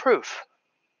have proof?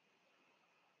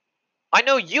 I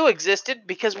know you existed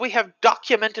because we have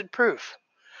documented proof.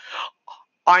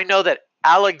 I know that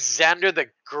Alexander the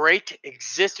Great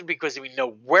existed because we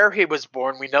know where he was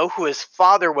born. We know who his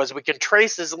father was. We can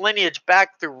trace his lineage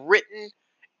back through written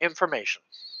information.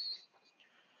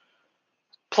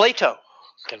 Plato,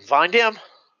 can find him.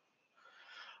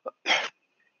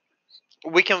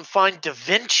 We can find Da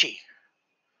Vinci.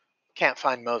 Can't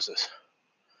find Moses.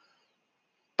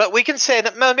 But we can say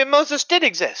that maybe Moses did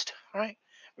exist, right?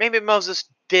 Maybe Moses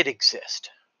did exist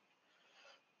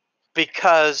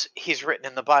because he's written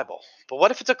in the Bible. But what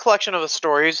if it's a collection of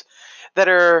stories that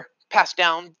are passed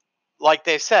down, like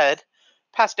they said,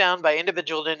 passed down by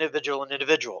individual to individual and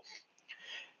individual?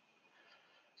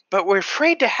 But we're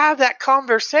afraid to have that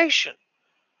conversation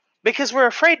because we're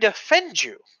afraid to offend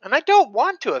you. And I don't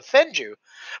want to offend you,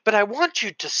 but I want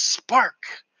you to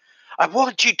spark. I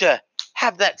want you to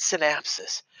have that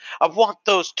synapsis. I want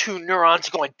those two neurons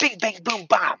going bing, bang, boom,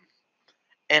 bam.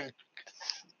 And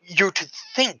you to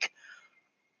think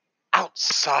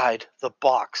outside the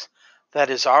box that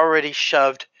is already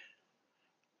shoved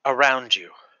around you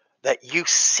that you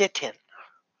sit in.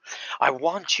 I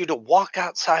want you to walk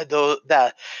outside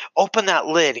that, open that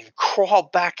lid and crawl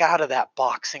back out of that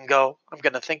box and go, I'm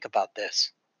going to think about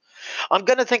this. I'm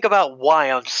going to think about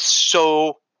why I'm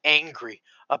so angry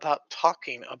about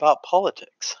talking about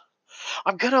politics.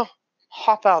 I'm going to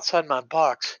hop outside my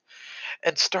box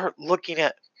and start looking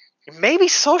at maybe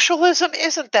socialism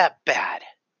isn't that bad.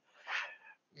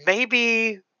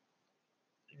 Maybe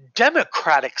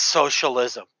democratic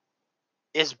socialism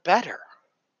is better.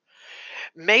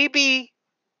 Maybe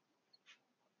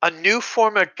a new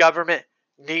form of government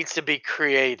needs to be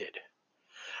created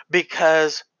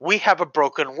because we have a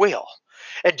broken wheel.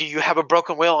 And do you have a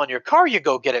broken wheel on your car? You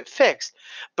go get it fixed.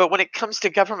 But when it comes to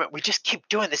government, we just keep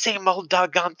doing the same old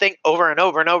doggone thing over and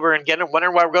over and over again and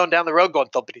wondering why we're going down the road going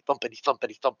thumpity, thumpity,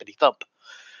 thumpity, thumpity, thump.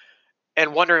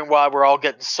 And wondering why we're all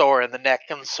getting sore in the neck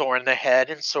and sore in the head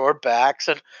and sore backs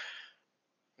and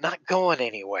not going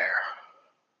anywhere.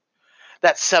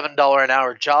 That $7 an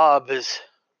hour job is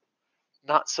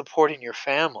not supporting your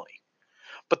family.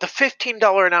 But the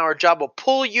 $15 an hour job will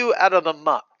pull you out of the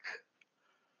muck.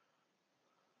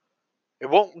 It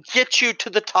won't get you to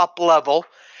the top level.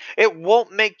 It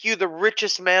won't make you the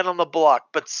richest man on the block.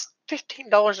 But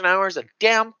 $15 an hour is a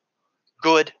damn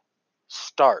good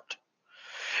start.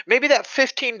 Maybe that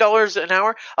 $15 an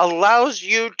hour allows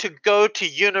you to go to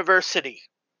university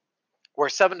where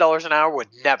 $7 an hour would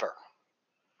never.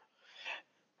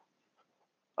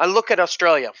 I look at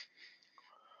Australia.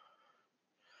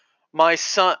 My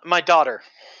daughter.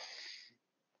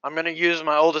 I'm going to use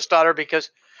my oldest daughter because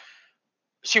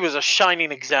she was a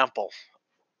shining example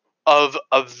of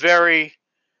a very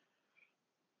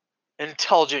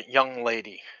intelligent young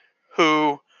lady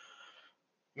who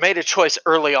made a choice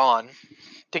early on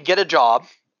to get a job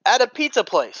at a pizza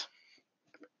place.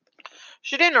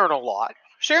 She didn't earn a lot.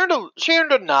 She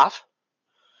earned enough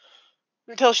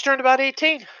until she turned about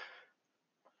 18.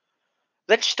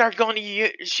 Then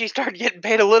she started getting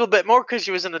paid a little bit more because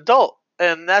she was an adult.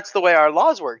 And that's the way our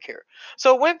laws work here.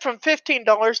 So it went from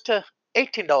 $15 to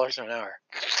 $18 an hour.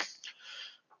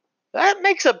 That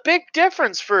makes a big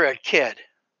difference for a kid.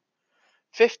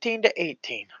 15 to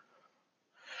 18.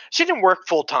 She didn't work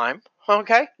full time,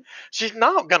 okay? She's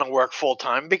not going to work full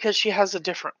time because she has a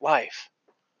different life.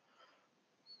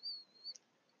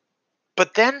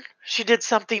 But then she did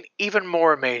something even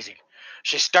more amazing.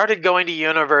 She started going to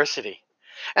university.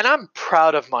 And I'm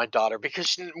proud of my daughter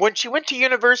because when she went to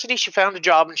university, she found a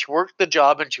job and she worked the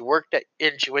job and she went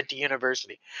to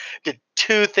university. Did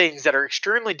two things that are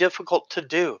extremely difficult to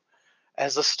do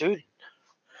as a student.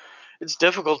 It's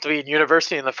difficult to be in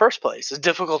university in the first place. It's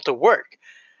difficult to work.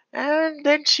 And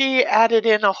then she added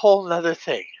in a whole nother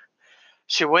thing.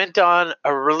 She went on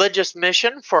a religious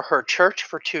mission for her church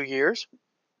for 2 years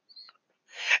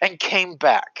and came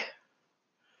back.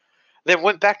 Then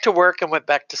went back to work and went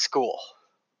back to school.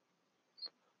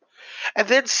 And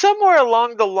then somewhere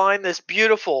along the line, this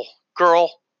beautiful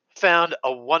girl found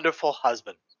a wonderful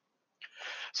husband.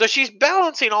 So she's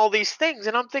balancing all these things,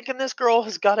 and I'm thinking this girl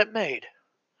has got it made.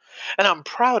 And I'm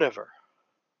proud of her.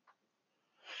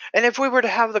 And if we were to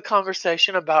have the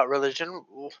conversation about religion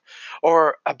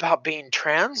or about being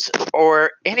trans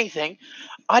or anything,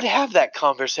 I'd have that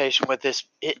conversation with this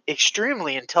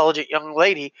extremely intelligent young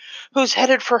lady who's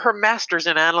headed for her master's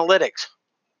in analytics.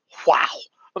 Wow,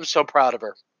 I'm so proud of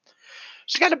her.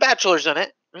 She's got a bachelor's in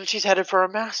it, and she's headed for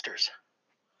a master's.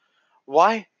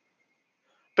 Why?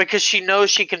 Because she knows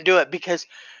she can do it, because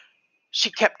she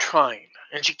kept trying,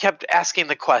 and she kept asking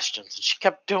the questions, and she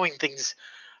kept doing things.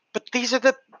 But these are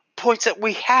the points that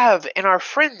we have in our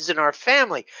friends, in our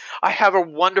family. I have a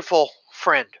wonderful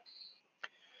friend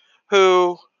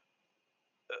who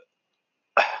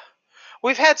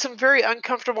we've had some very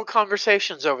uncomfortable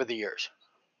conversations over the years.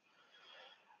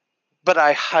 But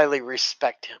I highly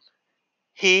respect him.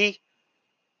 He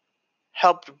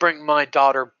helped bring my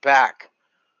daughter back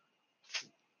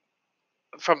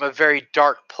from a very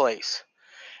dark place.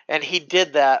 And he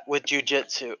did that with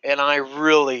jiu-jitsu. And I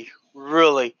really,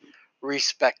 really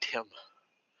respect him.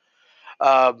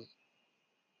 But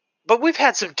we've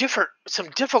had some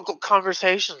difficult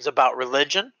conversations about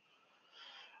religion.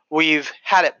 We've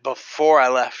had it before I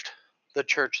left the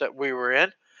church that we were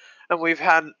in, and we've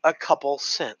had a couple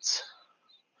since.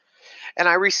 And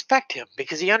I respect him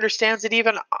because he understands that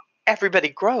even everybody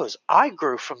grows. I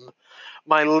grew from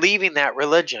my leaving that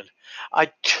religion.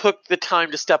 I took the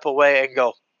time to step away and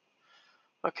go,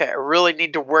 okay, I really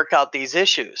need to work out these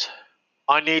issues.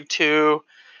 I need to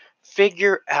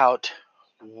figure out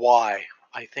why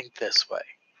I think this way.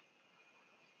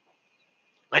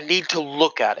 I need to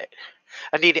look at it.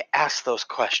 I need to ask those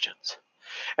questions.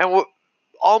 And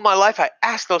all my life I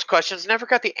asked those questions, never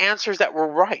got the answers that were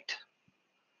right.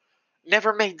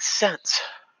 Never made sense.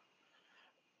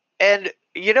 And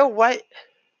you know what?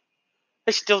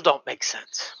 They still don't make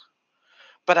sense.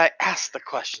 But I asked the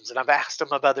questions, and I've asked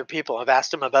them of other people. I've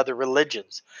asked them of other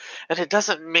religions. And it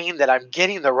doesn't mean that I'm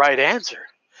getting the right answer.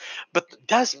 But it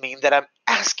does mean that I'm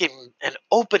asking and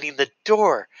opening the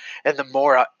door. And the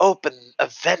more I open,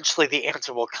 eventually the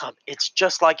answer will come. It's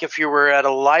just like if you were at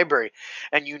a library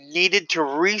and you needed to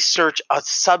research a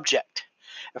subject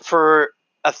for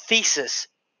a thesis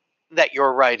that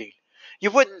you're writing.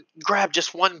 You wouldn't grab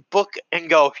just one book and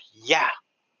go, yeah,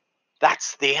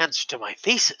 that's the answer to my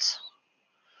thesis.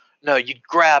 No, you'd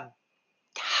grab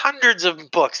hundreds of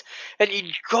books and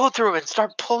you'd go through and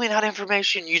start pulling out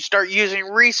information. You'd start using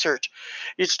research.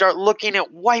 You'd start looking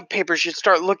at white papers. You'd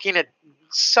start looking at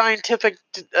scientific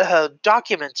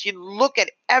documents. You'd look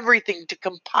at everything to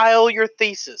compile your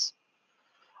thesis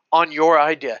on your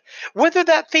idea. Whether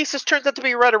that thesis turns out to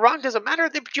be right or wrong doesn't matter.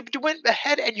 You went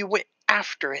ahead and you went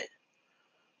after it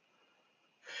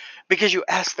because you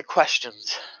asked the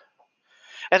questions.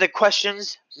 And the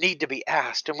questions need to be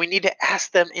asked, and we need to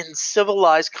ask them in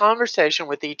civilized conversation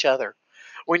with each other.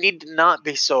 We need to not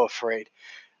be so afraid.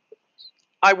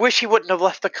 I wish he wouldn't have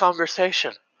left the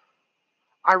conversation.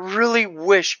 I really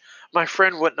wish my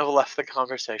friend wouldn't have left the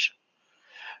conversation.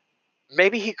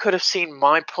 Maybe he could have seen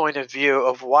my point of view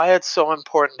of why it's so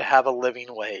important to have a living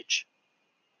wage.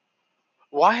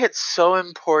 Why it's so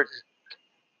important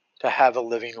to have a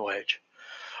living wage.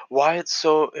 Why it's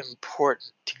so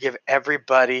important to give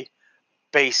everybody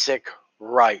basic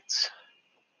rights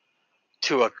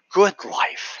to a good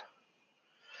life.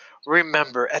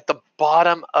 Remember, I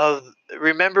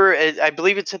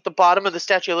believe it's at the bottom of the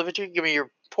Statute of Limitations, give me your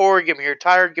poor, give me your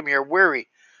tired, give me your weary.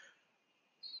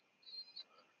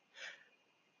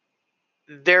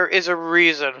 There is a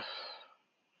reason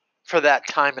for that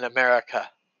time in America.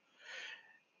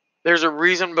 There's a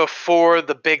reason before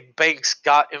the big banks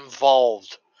got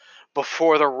involved,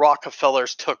 before the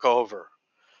Rockefellers took over,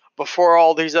 before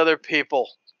all these other people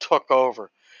took over.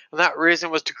 And that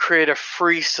reason was to create a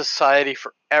free society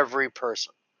for every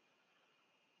person.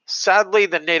 Sadly,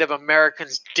 the Native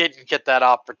Americans didn't get that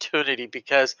opportunity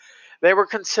because they were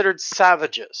considered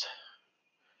savages,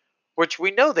 which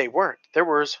we know they weren't. There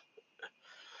was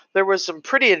some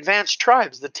pretty advanced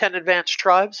tribes, the 10 advanced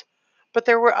tribes, but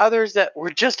there were others that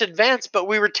were just advanced, but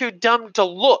we were too dumb to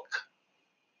look.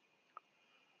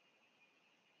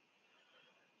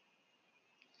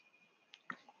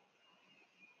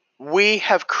 We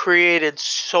have created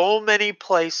so many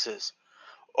places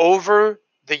over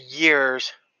the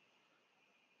years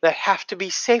that have to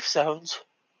be safe zones.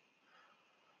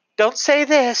 Don't say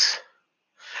this.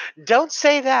 Don't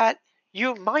say that.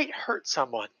 You might hurt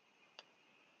someone.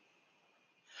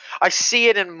 I see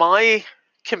it in my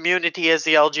community as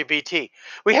the LGBT.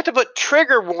 We have to put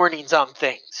trigger warnings on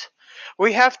things.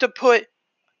 We have to put,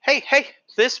 hey,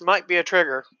 this might be a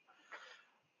trigger.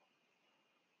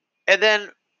 And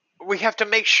then we have to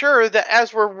make sure that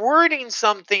as we're wording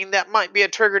something that might be a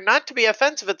trigger, not to be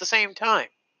offensive at the same time.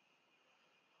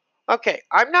 Okay,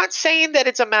 I'm not saying that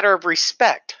it's a matter of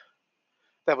respect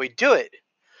that we do it,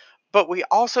 but we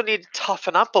also need to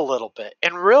toughen up a little bit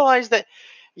and realize that,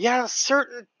 yeah,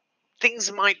 certain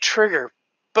things might trigger,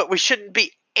 but we shouldn't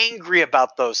be angry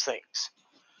about those things.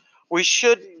 We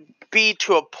shouldn't be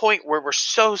to a point where we're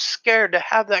so scared to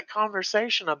have that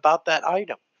conversation about that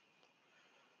item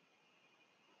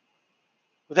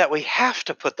that we have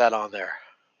to put that on there,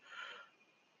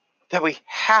 that we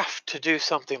have to do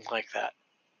something like that.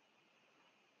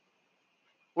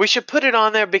 We should put it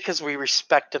on there because we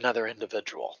respect another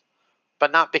individual,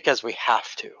 but not because we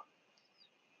have to.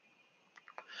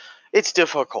 It's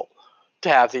difficult to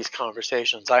have these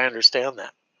conversations. I understand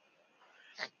that.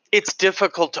 It's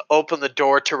difficult to open the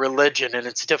door to religion, and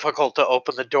it's difficult to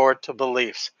open the door to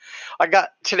beliefs.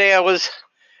 Today I was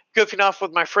goofing off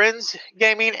with my friends,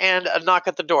 gaming, and a knock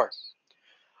at the door.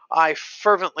 I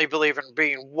fervently believe in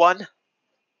being 100%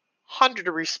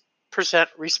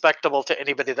 respectable to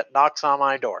anybody that knocks on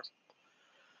my door.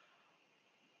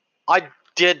 I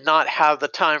did not have the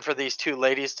time for these two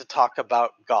ladies to talk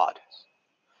about God.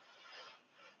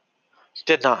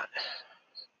 Did not.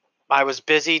 I was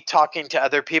busy talking to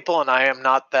other people, and I am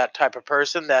not that type of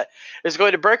person that is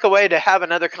going to break away to have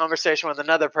another conversation with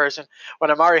another person when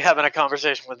I'm already having a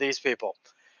conversation with these people.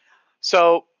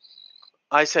 So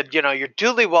I said, you're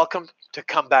duly welcome to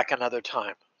come back another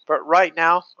time. But right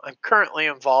now, I'm currently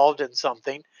involved in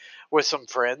something with some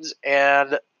friends,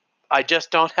 and I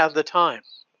just don't have the time.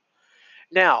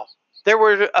 Now, there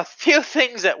were a few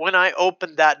things that when I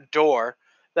opened that door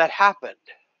that happened.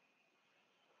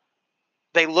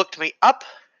 They looked me up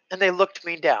and they looked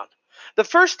me down. The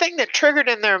first thing that triggered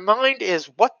in their mind is,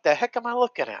 what the heck am I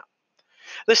looking at?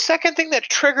 The second thing that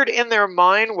triggered in their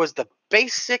mind was the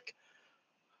basic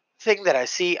thing that I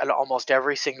see in almost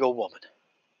every single woman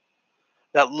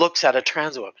that looks at a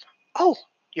trans woman. Oh,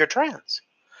 you're trans.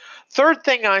 Third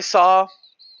thing I saw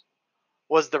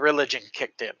was the religion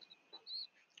kicked in.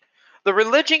 The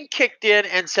religion kicked in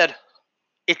and said,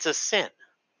 it's a sin.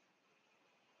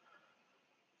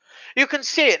 You can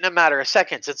see it in a matter of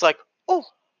seconds. It's like, oh,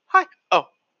 hi. Oh.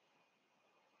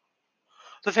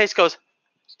 The face goes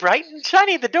bright and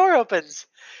shiny. The door opens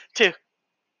to,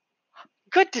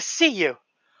 good to see you.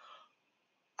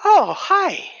 Oh,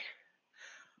 hi.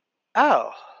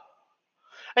 Oh.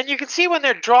 And you can see when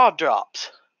their jaw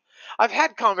drops. I've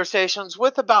had conversations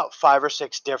with about 5 or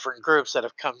 6 different groups that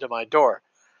have come to my door.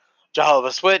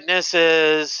 Jehovah's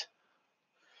Witnesses.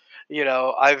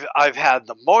 I've had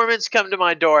the Mormons come to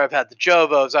my door. I've had the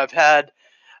Jovos. I've had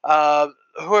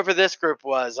whoever this group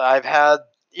was. I've had,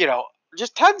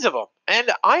 just tons of them. And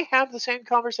I have the same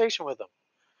conversation with them.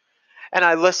 And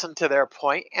I listen to their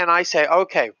point and I say,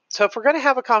 okay, so if we're going to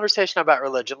have a conversation about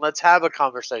religion, let's have a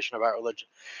conversation about religion.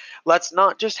 Let's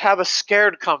not just have a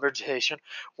scared conversation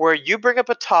where you bring up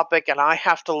a topic and I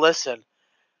have to listen,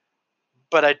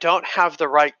 but I don't have the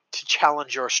right to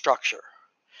challenge your structure.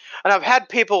 And I've had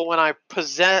people, when I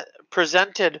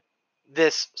presented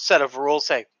this set of rules,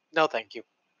 say, no, thank you.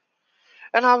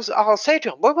 And I'll say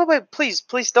to them, wait,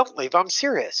 please don't leave. I'm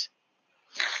serious.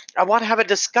 I want to have a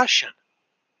discussion.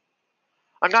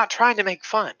 I'm not trying to make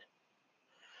fun.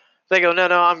 They go, no,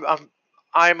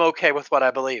 I'm okay with what I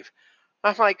believe.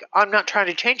 I'm like, I'm not trying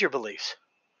to change your beliefs.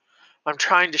 I'm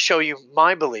trying to show you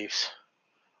my beliefs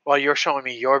while you're showing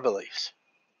me your beliefs.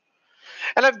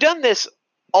 And I've done this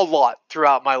a lot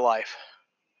throughout my life.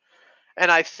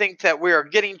 And I think that we are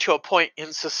getting to a point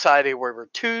in society where we're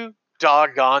too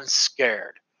doggone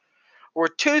scared. We're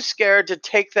too scared to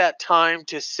take that time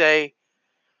to say,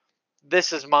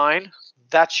 this is mine,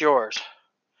 that's yours.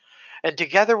 And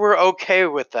together we're okay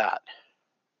with that.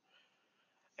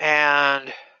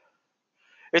 And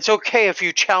it's okay if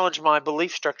you challenge my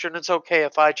belief structure, and it's okay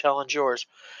if I challenge yours.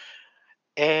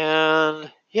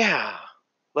 And yeah,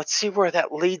 let's see where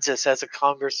that leads us as a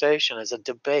conversation, as a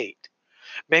debate.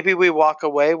 Maybe we walk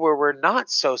away where we're not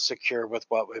so secure with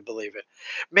what we believe in.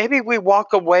 Maybe we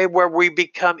walk away where we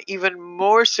become even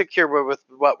more secure with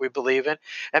what we believe in.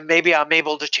 And maybe I'm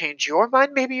able to change your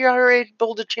mind. Maybe you're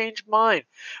able to change mine.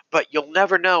 But you'll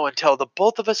never know until the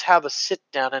both of us have a sit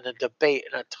down and a debate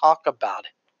and a talk about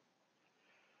it.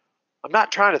 I'm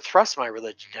not trying to thrust my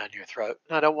religion down your throat,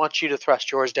 and I don't want you to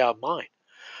thrust yours down mine.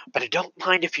 But I don't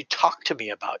mind if you talk to me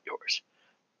about yours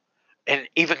and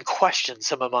even question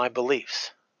some of my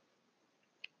beliefs,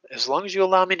 as long as you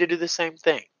allow me to do the same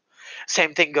thing.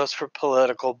 Same thing goes for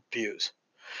political views.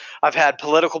 I've had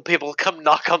political people come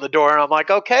knock on the door, and I'm like,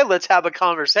 okay, let's have a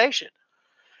conversation.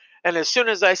 And as soon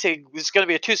as I say it's going to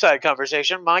be a two-sided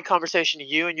conversation, my conversation to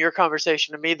you and your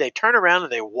conversation to me, they turn around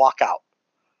and they walk out.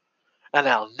 And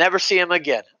I'll never see them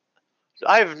again.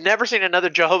 I've never seen another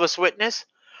Jehovah's Witness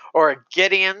or a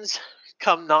Gideon's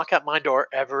come knock at my door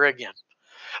ever again.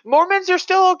 Mormons are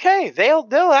still okay.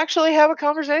 They'll actually have a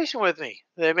conversation with me.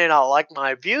 They may not like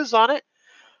my views on it,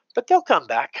 but they'll come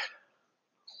back.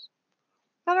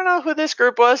 I don't know who this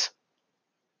group was.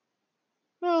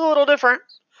 A little different.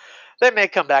 They may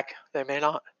come back. They may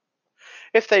not.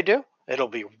 If they do, it'll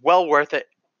be well worth it,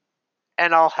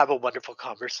 and I'll have a wonderful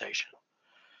conversation.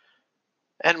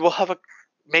 And we'll have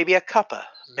maybe a cuppa,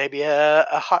 maybe a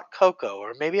hot cocoa,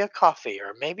 or maybe a coffee,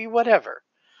 or maybe whatever.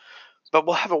 But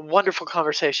we'll have a wonderful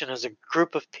conversation as a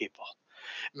group of people.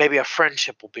 Maybe a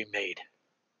friendship will be made.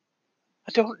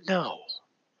 I don't know.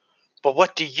 But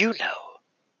what do you know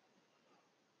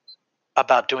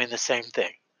about doing the same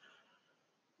thing?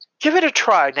 Give it a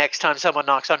try next time someone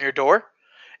knocks on your door.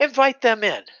 Invite them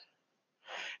in.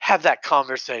 Have that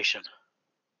conversation.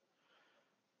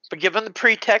 But given the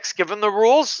pretext, given the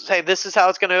rules, say this is how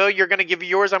it's going to go. You're going to give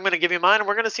yours, I'm going to give you mine, and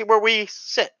we're going to see where we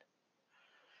sit.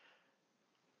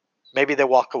 Maybe they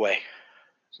walk away.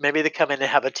 Maybe they come in and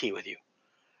have a tea with you.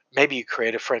 Maybe you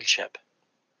create a friendship.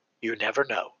 You never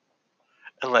know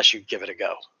unless you give it a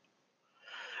go.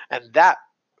 And that,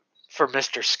 for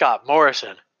Mr. Scott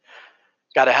Morrison,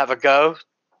 got to have a go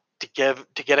to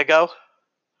get a go,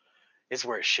 is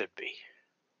where it should be.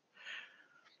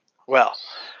 Well,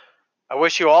 I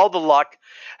wish you all the luck.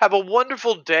 Have a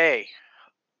wonderful day.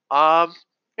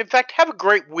 In fact, have a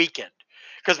great weekend,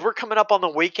 because we're coming up on the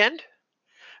weekend.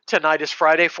 Tonight is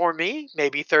Friday for me,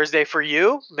 maybe Thursday for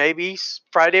you, maybe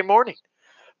Friday morning.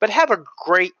 But have a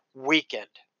great weekend.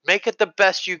 Make it the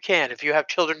best you can. If you have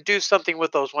children, do something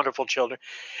with those wonderful children.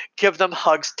 Give them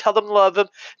hugs. Tell them love them.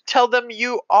 Tell them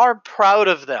you are proud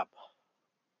of them.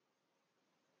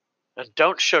 And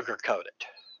don't sugarcoat it.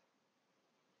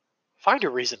 Find a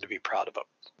reason to be proud of them.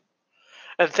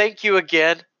 And thank you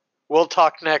again. We'll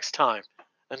talk next time.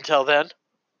 Until then,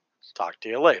 talk to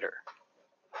you later.